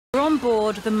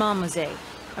board the Marmoset,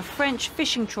 a French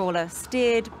fishing trawler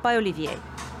steered by Olivier.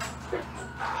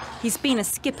 He's been a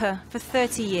skipper for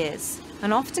 30 years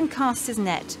and often casts his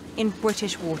net in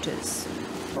British waters.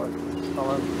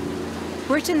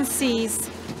 Britain's seas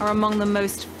are among the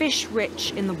most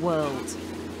fish-rich in the world.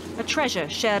 A treasure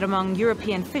shared among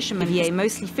European fishermen. Olivier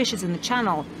mostly fishes in the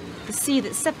Channel, the sea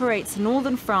that separates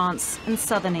northern France and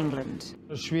southern England.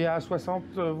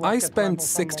 I spend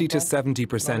 60 to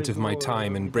 70% of my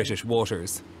time in British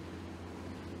waters.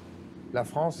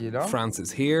 France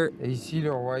is here,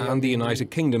 and the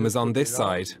United Kingdom is on this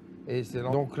side.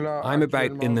 I'm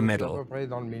about in the middle.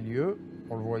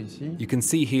 You can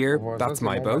see here, that's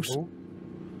my boat,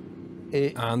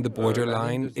 and the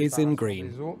borderline is in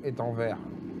green.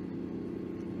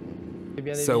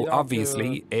 So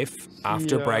obviously, if,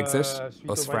 after Brexit,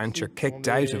 us French are kicked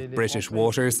out of British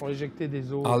waters,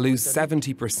 I'll lose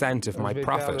 70% of my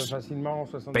profit.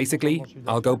 Basically,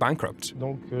 I'll go bankrupt.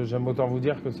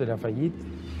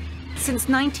 Since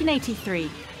 1983,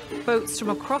 boats from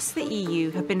across the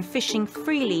EU have been fishing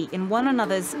freely in one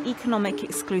another's economic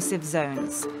exclusive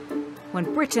zones.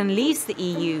 When Britain leaves the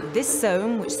EU, this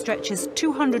zone, which stretches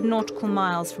 200 nautical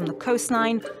miles from the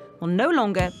coastline, will no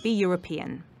longer be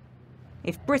European.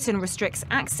 If Britain restricts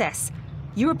access,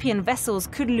 European vessels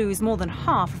could lose more than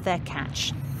half of their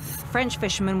catch. French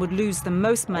fishermen would lose the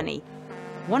most money,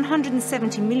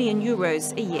 170 million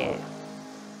euros a year.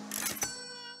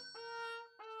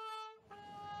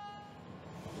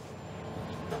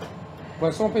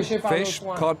 Fish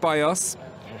caught by us,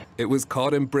 it was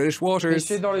caught in British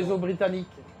waters.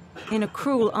 In a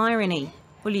cruel irony,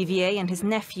 Olivier and his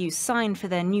nephew signed for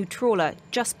their new trawler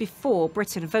just before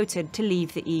Britain voted to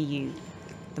leave the EU.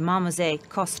 The Marmoset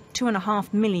cost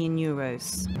 2.5 million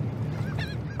euros.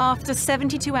 After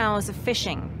 72 hours of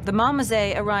fishing, the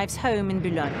Marmoset arrives home in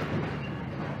Boulogne.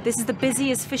 This is the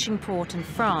busiest fishing port in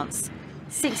France.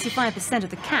 65% of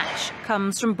the catch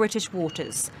comes from British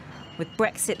waters. With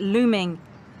Brexit looming,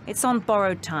 it's on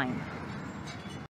borrowed time.